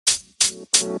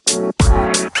Bags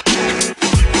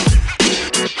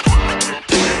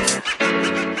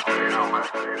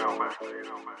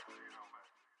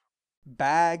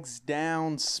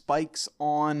down, spikes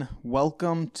on.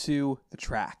 Welcome to The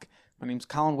Track. My name's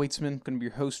Colin Weitzman. I'm going to be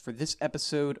your host for this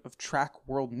episode of Track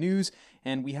World News,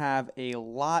 and we have a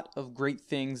lot of great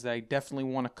things that I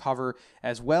definitely want to cover,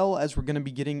 as well as we're going to be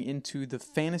getting into the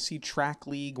Fantasy Track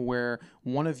League, where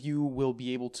one of you will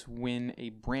be able to win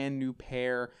a brand new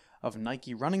pair of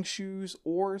Nike running shoes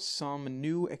or some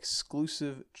new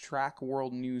exclusive Track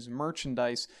World News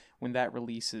merchandise when that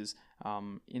releases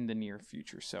in the near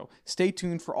future. So stay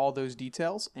tuned for all those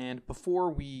details. And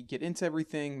before we get into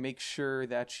everything, make sure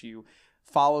that you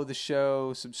follow the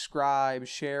show, subscribe,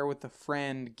 share with a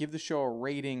friend, give the show a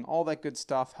rating. All that good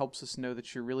stuff helps us know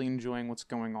that you're really enjoying what's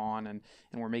going on and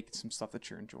we're making some stuff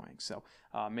that you're enjoying. So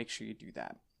make sure you do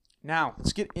that. Now,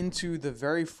 let's get into the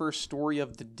very first story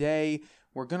of the day.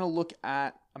 We're going to look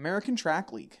at American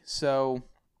Track League. So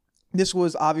this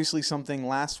was obviously something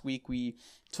last week we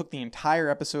took the entire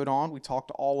episode on. We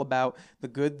talked all about the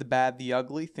good, the bad, the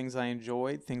ugly, things I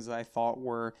enjoyed, things that I thought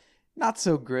were not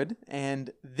so good.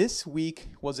 And this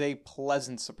week was a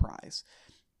pleasant surprise.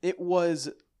 It was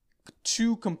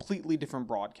two completely different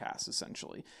broadcasts,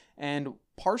 essentially. And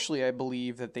partially, I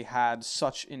believe that they had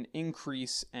such an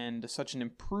increase and such an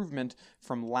improvement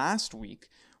from last week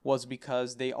was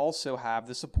because they also have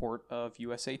the support of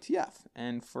USATF.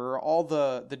 And for all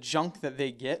the junk that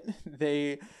they get,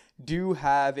 they do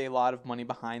have a lot of money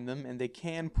behind them, and they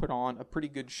can put on a pretty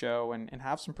good show and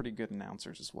have some pretty good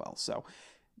announcers as well. So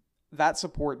that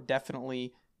support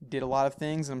definitely did a lot of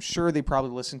things. I'm sure they probably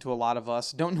listened to a lot of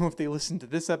us. Don't know if they listened to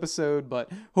this episode,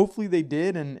 but hopefully they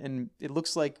did, and it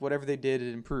looks like whatever they did,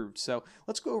 it improved. So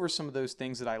let's go over some of those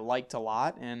things that I liked a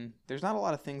lot, and there's not a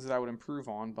lot of things that I would improve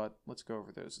on, but let's go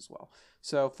over those as well.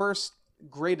 So first,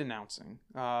 great announcing.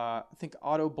 I think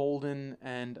Otto Bolden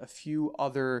and a few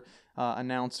other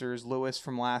announcers, Lewis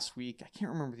from last week, I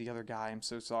can't remember the other guy, I'm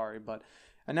so sorry, but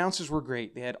announcers were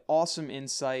great. They had awesome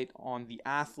insight on the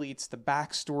athletes, the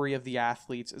backstory of the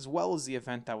athletes, as well as the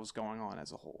event that was going on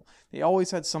as a whole. They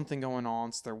always had something going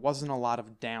on, so there wasn't a lot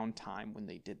of downtime when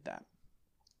they did that.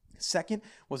 Second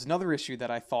was another issue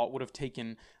that I thought would have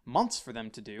taken months for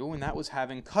them to do, and that was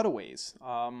having cutaways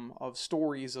of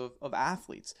stories of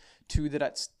athletes. Two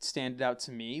that standed out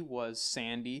to me was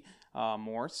Sandy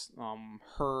Morse,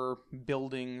 her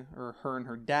and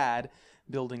her dad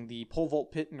building the pole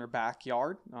vault pit in her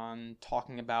backyard,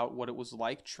 talking about what it was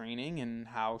like training and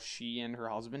how she and her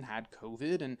husband had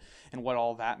COVID and what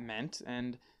all that meant.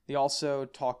 And they also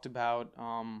talked about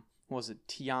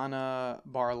Tiana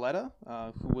Barletta,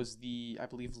 who was the, I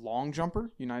believe,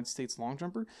 United States long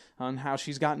jumper, on how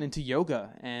she's gotten into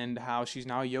yoga and how she's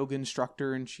now a yoga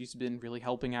instructor and she's been really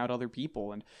helping out other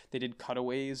people. And they did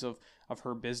cutaways of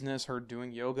her business, her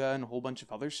doing yoga and a whole bunch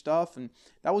of other stuff. And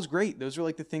that was great. Those are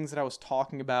like the things that I was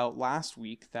talking about last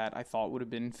week that I thought would have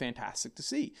been fantastic to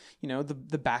see. You know, the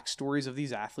backstories of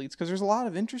these athletes, because there's a lot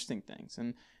of interesting things.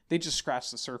 And they just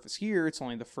scratched the surface here. It's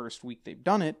only the first week they've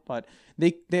done it, but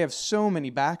they have so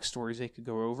many backstories they could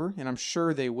go over, and I'm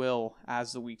sure they will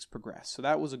as the weeks progress. So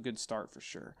that was a good start for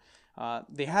sure.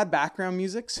 They had background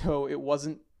music, so it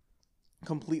wasn't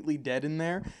completely dead in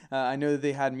there. I know that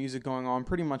they had music going on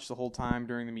pretty much the whole time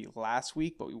during the meet last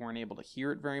week, but we weren't able to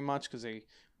hear it very much because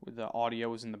the audio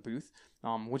was in the booth,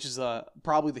 which is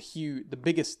probably the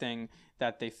biggest thing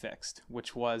that they fixed,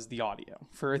 which was the audio.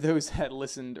 For those that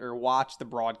listened or watched the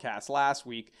broadcast last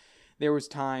week, there was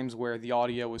times where the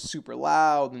audio was super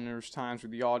loud, and there was times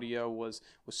where the audio was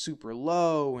super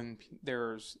low, and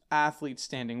there's athletes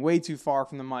standing way too far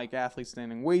from the mic, athletes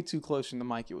standing way too close from the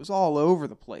mic. It was all over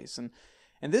the place, and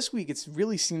this week, it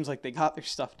really seems like they got their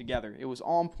stuff together. It was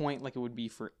on point like it would be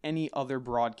for any other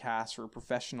broadcast or a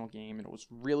professional game, and it was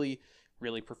really,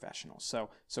 really professional. So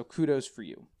kudos for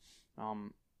you.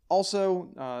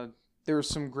 Also, there were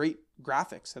some great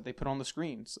graphics that they put on the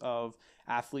screens of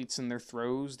athletes and their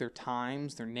throws, their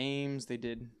times, their names. They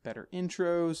did better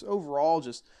intros. Overall,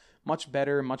 just much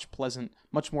better, much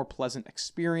more pleasant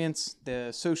experience.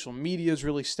 The social media's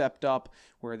really stepped up,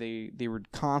 where they were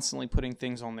constantly putting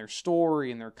things on their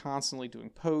story, and they're constantly doing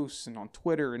posts and on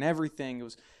Twitter and everything.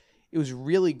 It was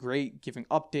really great, giving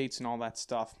updates and all that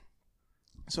stuff.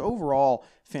 So overall,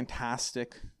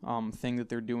 fantastic thing that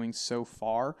they're doing so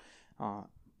far.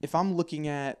 If I'm looking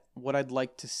at what I'd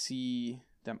like to see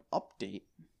them update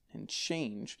and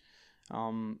change,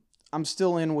 I'm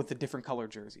still in with the different color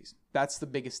jerseys. That's the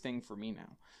biggest thing for me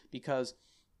now, because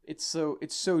it's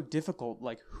so difficult.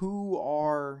 Like, who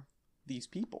are these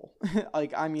people?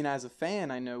 Like, I mean, as a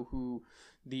fan, I know who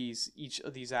each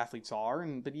of these athletes are.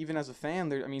 But even as a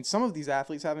fan, some of these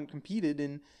athletes haven't competed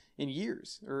in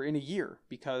years or in a year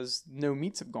because no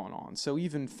meets have gone on. So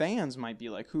even fans might be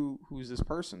like, who's this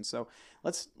person? So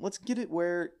let's get it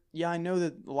where, yeah, I know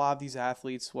that a lot of these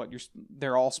athletes,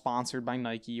 they're all sponsored by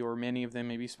Nike, or many of them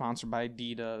may be sponsored by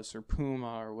Adidas or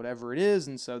Puma or whatever it is,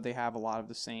 and so they have a lot of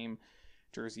the same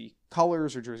jersey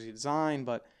colors or jersey design,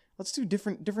 but let's do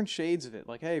different shades of it.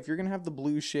 Like, hey, if you're gonna have the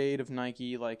blue shade of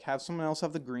Nike, like have someone else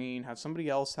have the green, have somebody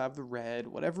else have the red,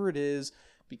 whatever it is,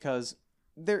 because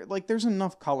there's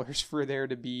enough colors for there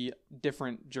to be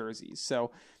different jerseys.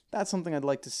 So that's something I'd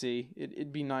like to see.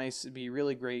 It'd be nice. It'd be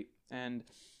really great.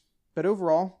 But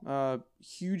overall,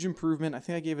 huge improvement. I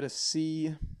think I gave it a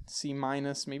C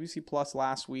minus, maybe C plus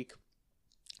last week.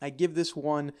 I give this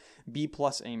one B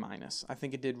plus A minus. I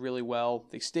think it did really well.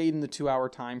 They stayed in the 2-hour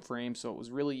time frame, so it was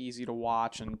really easy to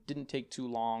watch and didn't take too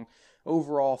long.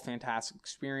 Overall, fantastic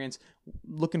experience.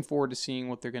 Looking forward to seeing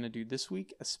what they're going to do this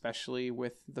week, especially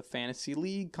with the Fantasy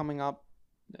League coming up.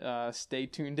 Stay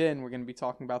tuned in. We're going to be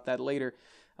talking about that later.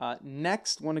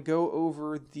 Next, want to go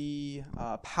over the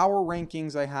power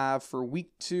rankings I have for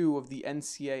week 2 of the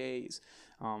NCAAs.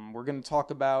 We're going to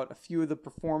talk about a few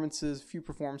performances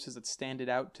that standed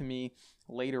out to me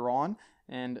later on.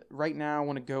 And right now, I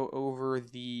want to go over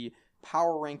the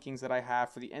power rankings that I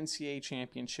have for the NCAA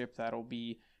championship that'll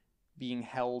be being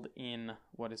held in,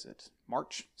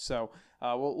 March. So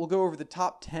we'll go over the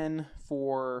top 10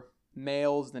 for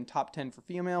males, then top 10 for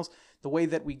females. The way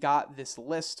that we got this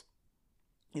list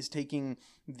is taking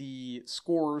the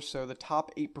scores, so the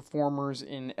top 8 performers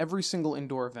in every single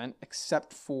indoor event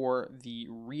except for the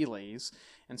relays.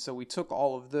 And so we took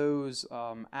all of those,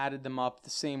 added them up the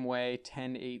same way,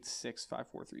 10, 8, 6, 5,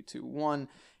 4, 3, 2, 1,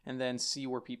 and then see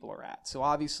where people are at. So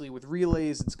obviously with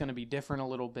relays, it's going to be different a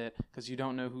little bit because you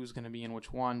don't know who's going to be in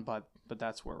which one, but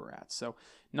that's where we're at. So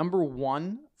number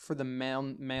 1 for the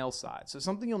male side. So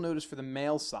something you'll notice for the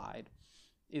male side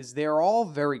is they're all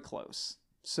very close.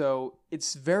 So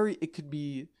it could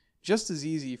be just as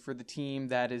easy for the team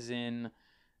that is in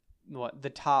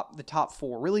the top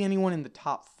 4. Really, anyone in the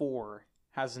top 4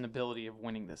 has an ability of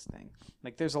winning this thing.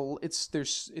 Like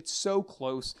it's so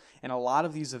close, and a lot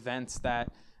of these events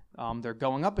that they're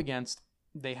going up against,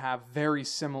 they have very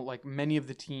similar. Like many of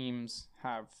the teams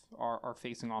are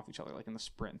facing off each other, like in the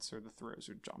sprints or the throws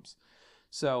or jumps.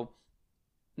 So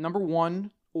number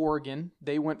 1. Oregon,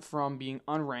 they went from being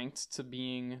unranked to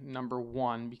being number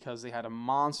 1 because they had a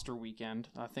monster weekend.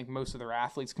 I think most of their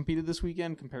athletes competed this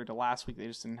weekend compared to last week. They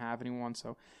just didn't have anyone.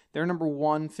 So they're number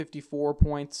 1, 54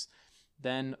 points.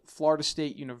 Then Florida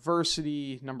State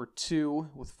University, number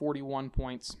 2 with 41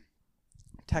 points.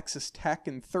 Texas Tech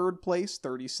in 3rd place,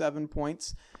 37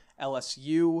 points.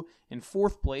 LSU in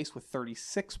 4th place with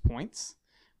 36 points.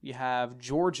 We have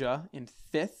Georgia in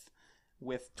 5th.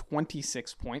 With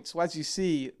 26 points. So as you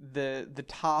see, the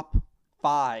top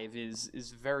 5 is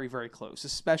very, very close,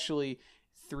 especially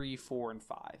 3, 4, and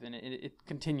 5. And it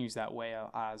continues that way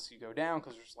as you go down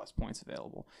because there's less points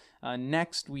available.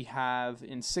 Next, we have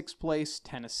in 6th place,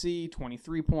 Tennessee,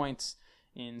 23 points.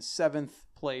 In 7th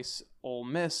place, Ole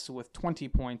Miss with 20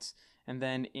 points. And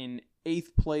then in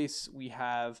 8th place, we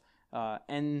have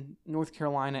North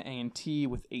Carolina A&T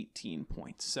with 18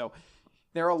 points. So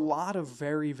there are a lot of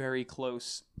very, very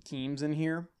close teams in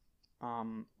here.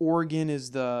 Oregon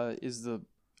is the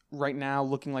right now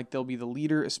looking like they'll be the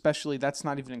leader, especially that's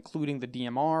not even including the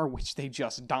DMR, which they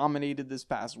just dominated this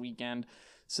past weekend.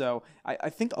 So I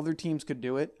think other teams could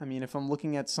do it. I mean, if I'm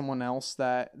looking at someone else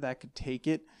that could take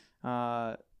it,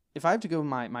 if I have to go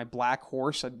my black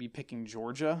horse, I'd be picking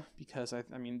Georgia because,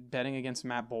 betting against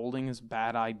Matt Bolding is a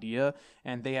bad idea,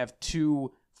 and they have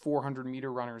 2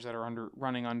 400-meter runners that are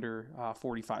running under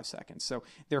 45 seconds. So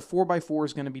their 4x4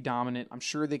 is going to be dominant. I'm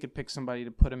sure they could pick somebody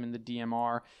to put them in the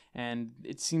DMR, and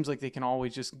it seems like they can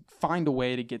always just find a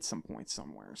way to get some points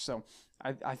somewhere. So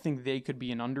I think they could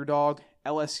be an underdog.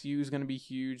 LSU is going to be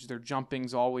huge. Their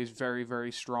jumping's always very,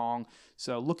 very strong.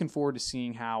 So looking forward to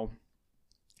seeing how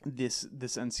this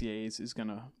NCAAs is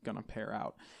gonna pair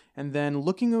out. And then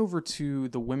looking over to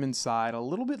the women's side, a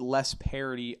little bit less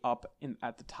parity up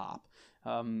at the top.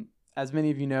 As many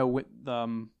of you know,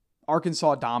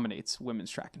 Arkansas dominates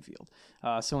women's track and field.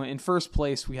 So in 1st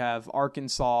place, we have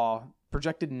Arkansas,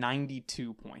 projected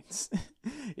 92 points.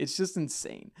 It's just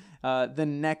insane.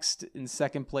 Then next, in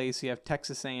 2nd place, you have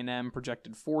Texas A&M,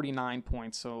 projected 49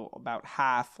 points, so about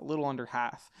half, a little under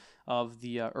half of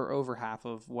or over half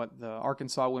of what the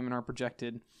Arkansas women are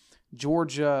projected.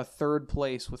 Georgia, 3rd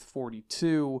place with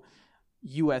 42.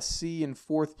 USC in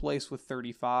 4th place with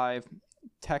 35.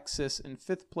 Texas in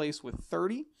 5th place with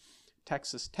 30.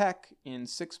 Texas Tech in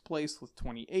 6th place with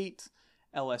 28,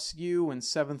 LSU in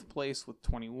 7th place with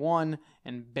 21,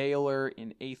 and Baylor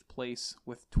in 8th place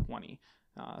with 20.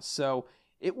 So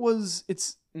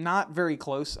it's not very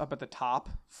close up at the top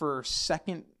for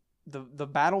second. The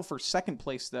battle for second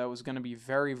place, though, is going to be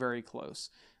very, very close.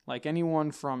 Like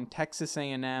anyone from Texas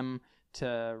A&M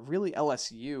to really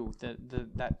LSU,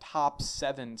 that top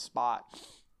 7 spot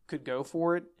could go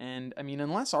for it. And I mean,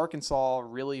 unless Arkansas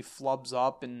really flubs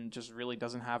up and just really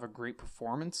doesn't have a great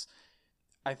performance,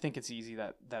 I think it's easy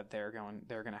that they're going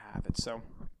to have it. So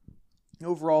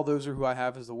overall, those are who I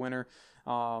have as the winner.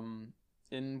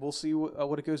 And we'll see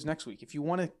what it goes next week. If you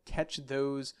want to catch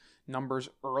those numbers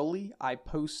early, I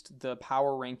post the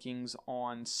power rankings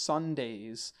on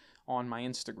Sundays on my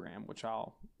Instagram,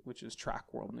 which is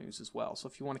Track World News as well. So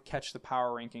if you want to catch the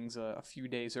power rankings a few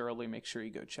days early, make sure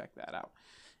you go check that out.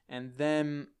 And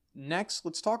then next,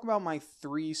 let's talk about my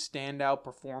 3 standout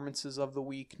performances of the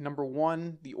week. Number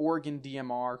 1, the Oregon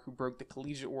DMR, who broke the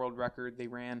collegiate world record. They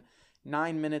ran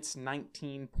 9 minutes,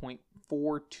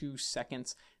 19.42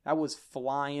 seconds. That was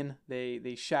flying.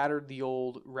 They shattered the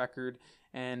old record,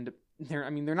 and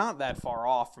they're not that far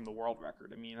off from the world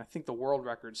record. I mean, I think the world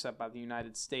record set by the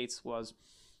United States was,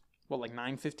 like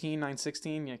 9:15,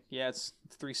 9:16? Yeah, it's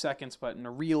 3 seconds, but in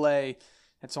a relay,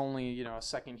 it's only, a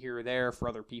second here or there for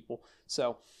other people.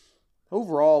 So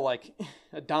overall, like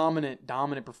a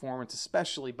dominant performance,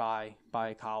 especially by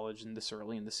college and this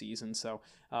early in the season. So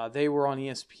they were on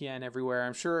ESPN everywhere.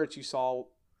 I'm sure that you saw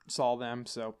them.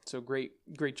 So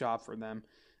great job for them.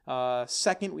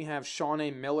 Second, we have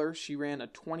Shawnee Miller. She ran a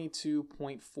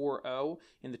 22.40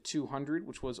 in the 200,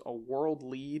 which was a world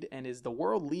lead and is the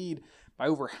world lead by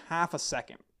over half a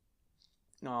second.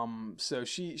 So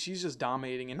she's just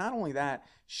dominating, and not only that,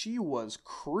 she was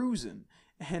cruising.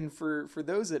 And for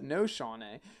those that know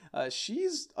Shawnee,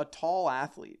 she's a tall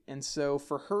athlete, and so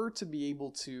for her to be able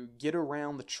to get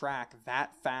around the track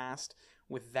that fast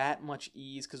with that much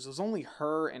ease, because it was only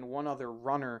her and one other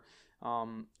runner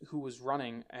who was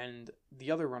running, and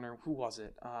the other runner, who was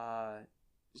it?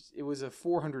 It was a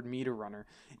 400-meter runner,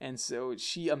 and so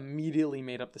she immediately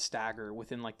made up the stagger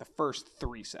within like the first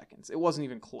 3 seconds. It wasn't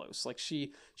even close. Like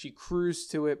she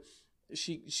cruised to it.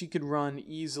 She could run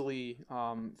easily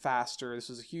faster. This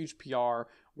was a huge PR,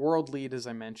 world lead, as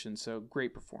I mentioned, so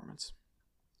great performance.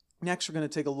 Next, we're going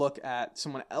to take a look at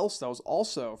someone else that was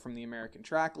also from the American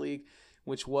Track League,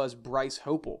 which was Bryce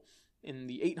Hopel. In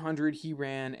the 800, he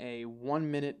ran a 1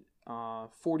 minute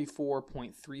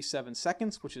 44.37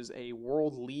 seconds, which is a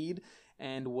world lead,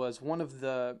 and was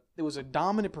it was a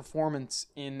dominant performance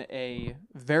in a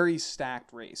very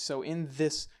stacked race. So in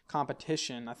this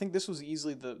competition, I think this was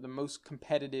easily the most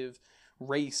competitive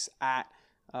race at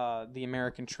the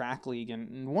American Track League,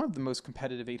 and one of the most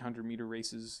competitive 800-meter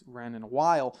races ran in a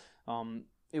while.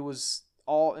 It was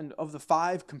and of the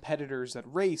 5 competitors that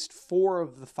raced, 4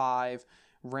 of the 5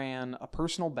 ran a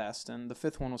personal best, and the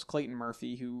 5th one was Clayton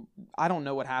Murphy, who I don't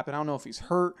know what happened. I don't know if he's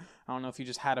hurt. I don't know if he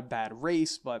just had a bad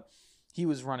race, but he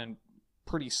was running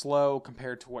pretty slow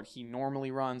compared to what he normally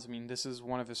runs. I mean, this is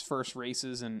one of his first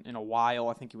races in a while.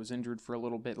 I think he was injured for a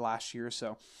little bit last year,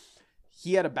 so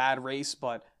he had a bad race,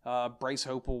 but Bryce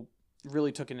Hopel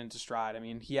really took it into stride. I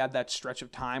mean, he had that stretch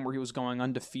of time where he was going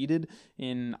undefeated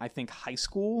in, I think, high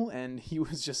school, and he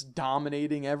was just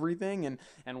dominating everything. And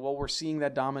well, we're seeing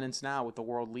that dominance now with the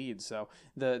world lead. So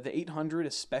the 800,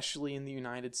 especially in the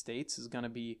United States, is going to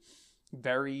be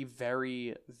very,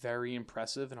 very, very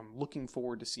impressive, and I'm looking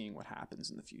forward to seeing what happens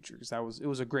in the future, because it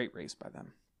was a great race by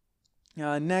them.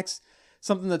 Next,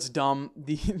 something that's dumb,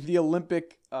 the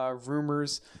Olympic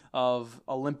rumors of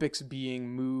Olympics being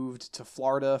moved to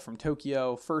Florida from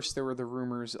Tokyo. First, there were the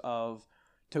rumors of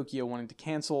Tokyo wanting to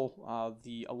cancel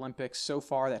the Olympics. So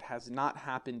far, that has not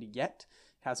happened yet.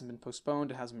 It hasn't been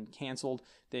postponed. It hasn't been canceled.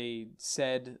 They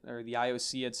said, or the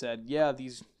IOC had said, yeah,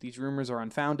 these rumors are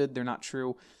unfounded. They're not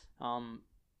true.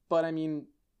 But I mean,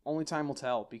 only time will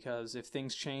tell, because if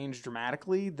things change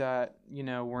dramatically, that,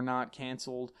 we're not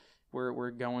canceled,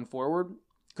 we're going forward,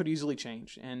 could easily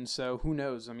change. And so who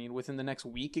knows? I mean, within the next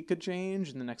week it could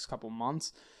change, in the next couple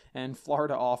months. And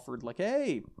Florida offered, like,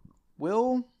 hey,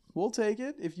 we'll take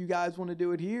it if you guys want to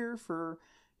do it here for,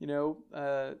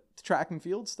 track and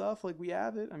field stuff, like we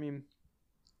have it. I mean,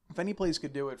 if any place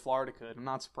could do it, Florida could. I'm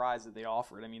not surprised that they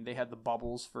offered. I mean, they had the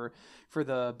bubbles for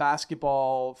the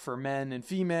basketball for men and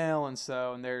female, and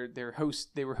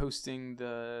they were hosting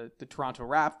the Toronto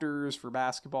Raptors for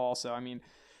basketball. So I mean,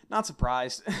 not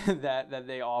surprised that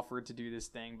they offered to do this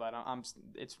thing, but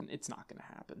it's not going to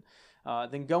happen.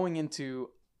 Then going into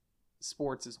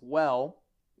sports as well,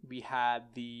 we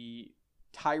had the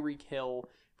Tyreek Hill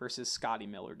versus Scotty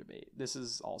Miller debate. This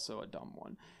is also a dumb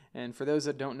one. And for those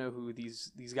that don't know who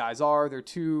these guys are, they're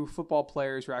two football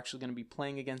players who are actually going to be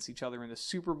playing against each other in the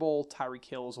Super Bowl. Tyreek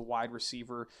Hill is a wide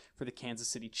receiver for the Kansas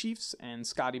City Chiefs, and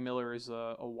Scotty Miller is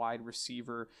a wide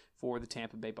receiver for the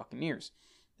Tampa Bay Buccaneers.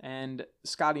 And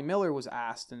Scotty Miller was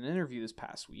asked in an interview this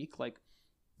past week, like,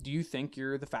 do you think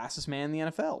you're the fastest man in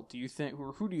the NFL? Do you think,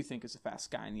 or who do you think is the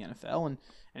fastest guy in the NFL?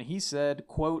 And he said,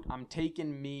 quote, "I'm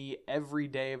taking me every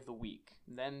day of the week."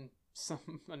 And then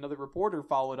another reporter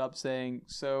followed up saying,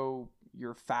 "So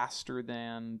you're faster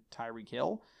than Tyreek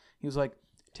Hill?" He was like,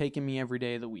 "Taking me every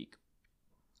day of the week."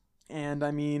 And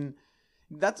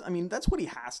that's what he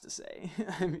has to say.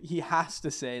 He has to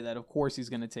say that, of course, he's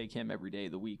going to take him every day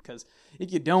of the week, because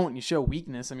if you don't and you show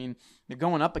weakness, you're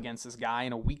going up against this guy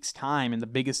in a week's time in the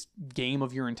biggest game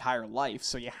of your entire life.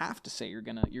 So you have to say you're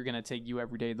going to take you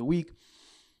every day of the week.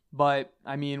 But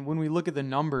when we look at the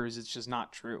numbers, it's just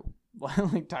not true.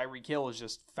 Like, Tyreek Hill is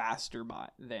just faster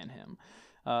than him.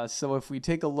 So if we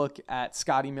take a look at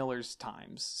Scotty Miller's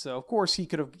times, so of course he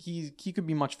could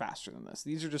be much faster than this.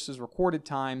 These are just his recorded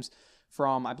times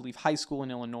from, I believe, high school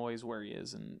in Illinois, where he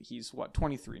is, and he's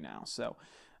 23 now. So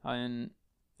in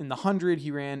the 100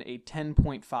 he ran a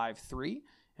 10.53,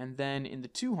 and then in the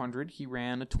 200 he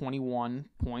ran a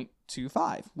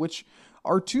 21.25, which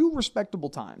are two respectable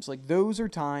times. Like, those are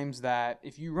times that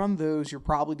if you run those, you're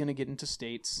probably going to get into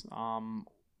states,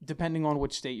 depending on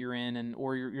which state you're in,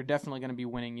 or you're definitely going to be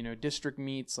winning, district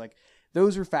meets. Like,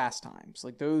 those are fast times.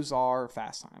 Like, those are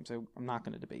fast times. I'm not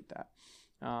going to debate that.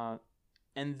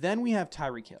 And then we have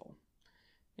Tyreek Hill.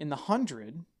 In the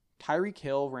 100, Tyreek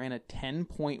Hill ran a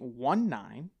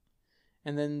 10.19,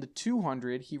 and then the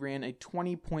 200, he ran a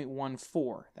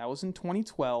 20.14. That was in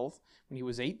 2012 when he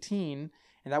was 18,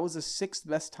 and that was the sixth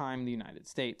best time in the United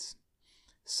States.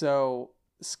 So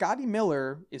Scotty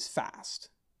Miller is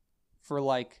fast for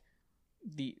a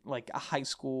high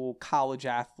school, college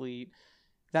athlete.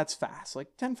 That's fast.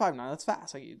 Like 10.59, that's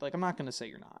fast. Like I'm not going to say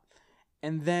you're not.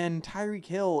 And then Tyreek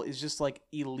Hill is just like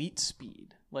elite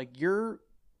speed. Like, your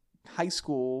high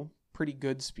school, pretty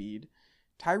good speed.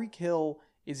 Tyreek Hill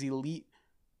is elite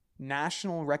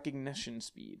national recognition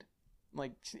speed.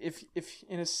 Like, if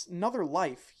in another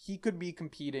life, he could be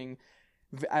competing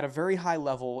at a very high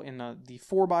level in the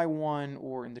 4x1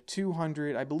 or in the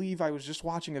 200. I believe I was just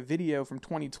watching a video from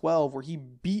 2012 where he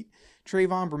beat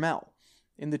Trayvon Bromell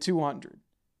in the 200,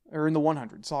 or in the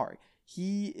 100, sorry.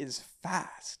 He is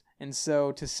fast. And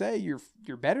so to say you're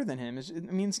better than him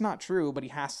it's not true, but he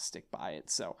has to stick by it.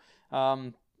 So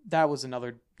that was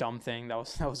another dumb thing that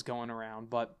was going around,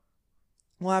 but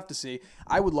we'll have to see.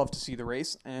 I would love to see the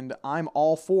race, and I'm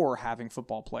all for having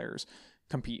football players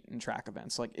compete in track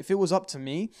events. Like, if it was up to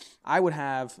me, I would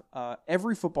have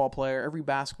every football player, every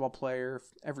basketball player,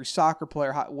 every soccer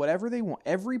player, whatever they want,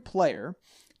 every player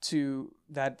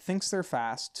that thinks they're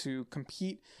fast to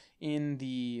compete in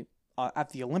the at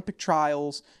the Olympic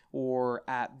trials or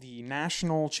at the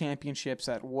national championships,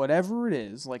 at whatever it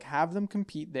is. Like, have them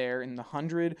compete there in the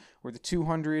 100 or the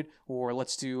 200, or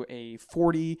let's do a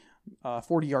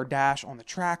 40-yard dash on the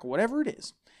track, whatever it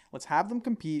is. Let's have them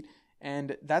compete,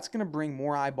 and that's going to bring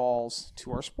more eyeballs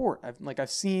to our sport.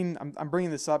 I'm bringing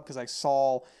this up because I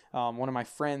saw one of my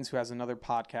friends who has another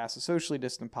podcast, a socially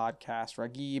distant podcast,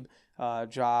 Ragib,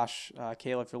 Josh,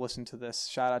 Kayla, if you're listening to this,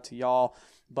 shout out to y'all.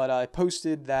 But I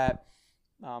posted that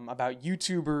about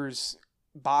YouTubers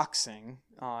boxing.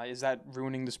 Is that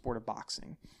ruining the sport of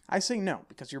boxing? I say no,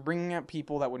 because you're bringing out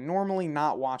people that would normally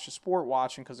not watch the sport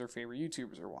watching because their favorite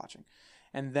YouTubers are watching,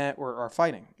 and that are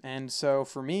fighting. And so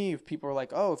for me, if people are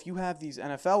like, oh, if you have these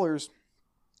NFLers,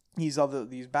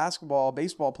 these basketball,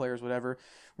 baseball players, whatever,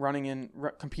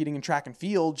 competing in track and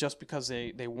field just because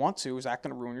they want to, is that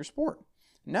going to ruin your sport?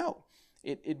 No.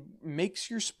 It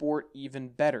makes your sport even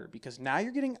better, because now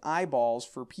you're getting eyeballs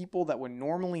for people that would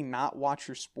normally not watch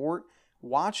your sport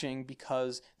watching,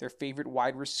 because their favorite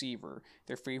wide receiver,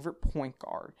 their favorite point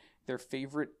guard, their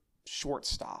favorite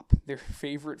shortstop, their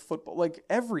favorite football, like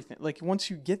everything. Like, once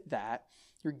you get that,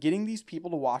 you're getting these people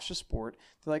to watch the sport.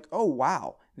 They're like, oh,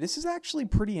 wow, this is actually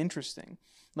pretty interesting.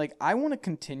 Like, I want to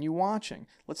continue watching.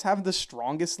 Let's have the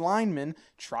strongest lineman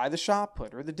try the shot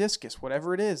put or the discus,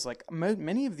 whatever it is. Like,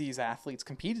 many of these athletes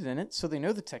competed in it, so they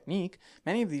know the technique.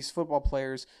 Many of these football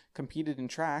players competed in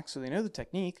track, so they know the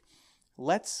technique.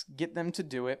 Let's get them to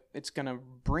do it. It's going to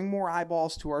bring more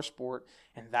eyeballs to our sport,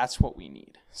 and that's what we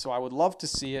need. So I would love to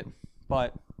see it,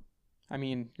 but,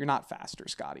 you're not faster,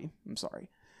 Scotty. I'm sorry.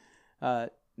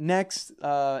 Next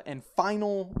and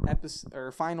final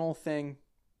thing,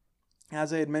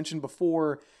 as I had mentioned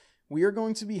before, we are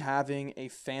going to be having a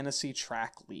fantasy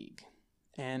track league.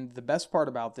 And the best part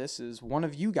about this is one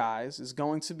of you guys is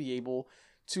going to be able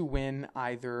to win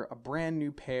either a brand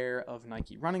new pair of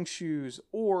Nike running shoes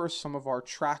or some of our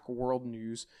Track World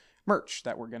News merch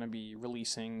that we're going to be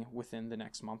releasing within the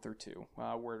next month or two.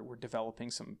 We're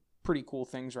developing some pretty cool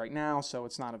things right now, so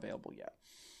it's not available yet.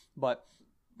 But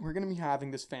we're going to be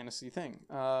having this fantasy thing.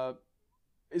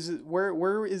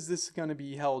 Where is this going to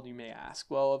be held, you may ask?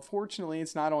 Well, unfortunately,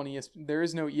 it's not on there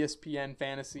is no ESPN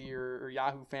Fantasy or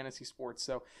Yahoo Fantasy Sports.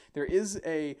 So there is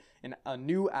a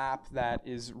new app that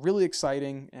is really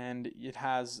exciting, and it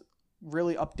has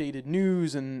really updated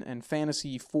news and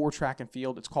fantasy for track and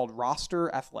field. It's called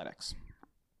Roster Athletics.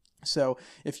 So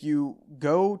if you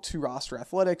go to Roster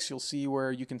Athletics, you'll see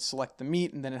where you can select the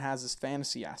meet, and then it has this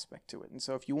fantasy aspect to it. And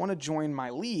so if you want to join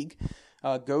my league,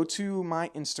 go to my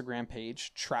Instagram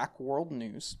page, Track World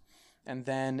News, and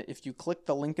then if you click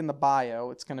the link in the bio,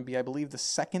 it's going to be, I believe, the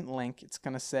second link. It's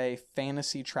going to say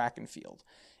Fantasy Track and Field.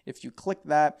 If you click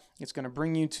that, it's going to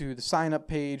bring you to the sign-up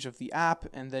page of the app,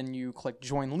 and then you click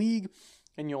Join League,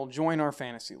 and you'll join our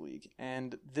fantasy league.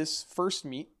 And this first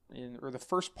meet, or the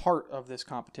first part of this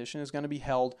competition, is going to be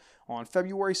held on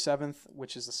February 7th,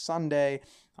 which is a Sunday,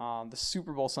 the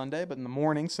Super Bowl Sunday, but in the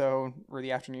morning, or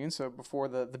the afternoon, so before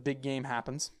the big game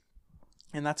happens.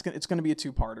 And it's going to be a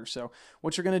two-parter. So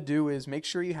what you're going to do is make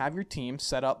sure you have your team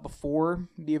set up before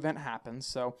the event happens.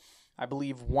 So I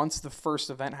believe once the first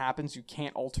event happens, you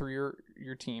can't alter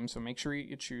your team, so make sure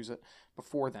you choose it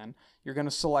before then. You're going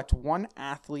to select one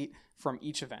athlete from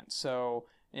each event. So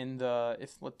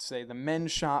let's say the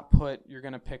men's shot put, you're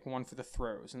going to pick one for the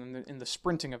throws. And then in the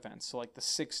sprinting events, so like the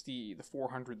 60, the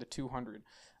 400, the 200,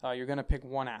 you're going to pick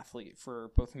one athlete for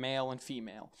both male and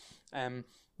female.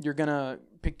 You're going to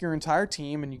pick your entire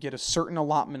team, and you get a certain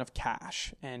allotment of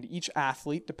cash. And each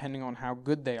athlete, depending on how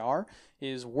good they are,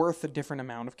 is worth a different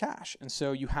amount of cash. And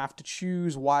so you have to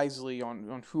choose wisely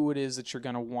on who it is that you're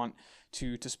going to want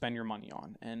to spend your money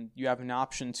on. And you have an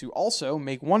option to also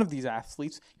make one of these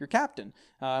athletes your captain.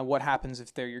 What happens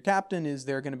if they're your captain is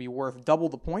they're going to be worth double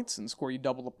the points and score you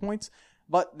double the points,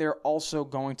 but they're also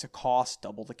going to cost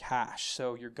double the cash.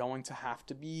 So you're going to have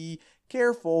to be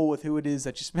careful with who it is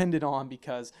that you spend it on,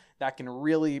 because that can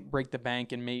really break the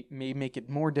bank and may make it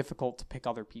more difficult to pick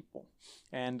other people.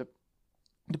 And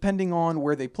depending on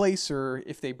where they place, or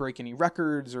if they break any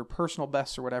records or personal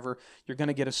bests or whatever, you're going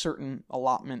to get a certain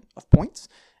allotment of points.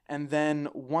 And then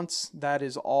once that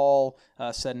is all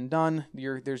said and done,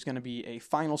 there's going to be a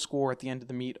final score at the end of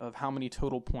the meet of how many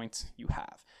total points you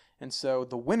have. And so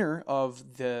the winner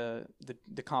of the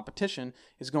competition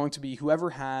is going to be whoever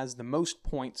has the most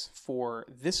points for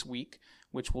this week,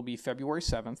 which will be February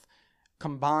 7th,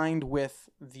 combined with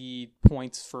the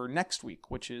points for next week,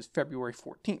 which is February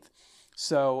 14th.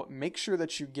 So make sure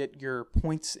that you get your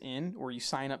points in, or you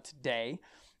sign up today,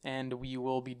 and we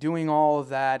will be doing all of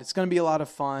that. It's going to be a lot of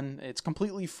fun. It's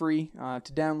completely free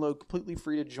to download, completely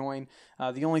free to join.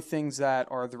 The only things that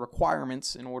are the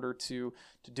requirements in order to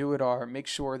do it are make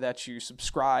sure that you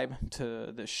subscribe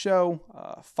to the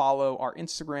show, follow our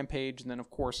Instagram page, and then, of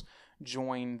course,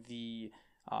 join the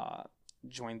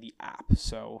app.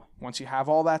 So once you have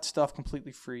all that stuff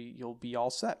completely free, you'll be all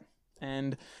set.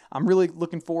 And I'm really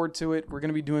looking forward to it. We're going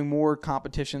to be doing more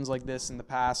competitions like this in the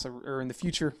past or in the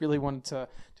future. Really wanted to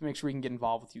make sure we can get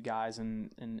involved with you guys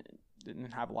and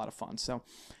have a lot of fun. So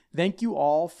thank you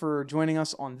all for joining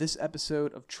us on this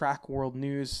episode of Track World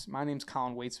News. My name's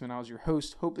Colin Waitsman. I was your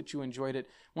host. Hope that you enjoyed it.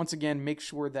 Once again, make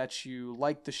sure that you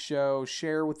like the show,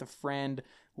 share with a friend,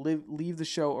 leave the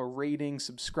show a rating,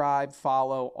 subscribe,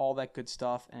 follow, all that good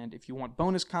stuff. And if you want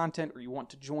bonus content, or you want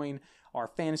to join our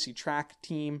fantasy track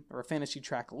team or a fantasy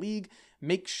track league,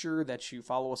 make sure that you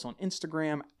follow us on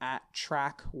Instagram at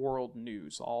Track World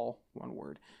News, all one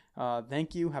word.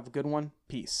 Thank you. Have a good one.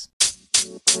 Peace.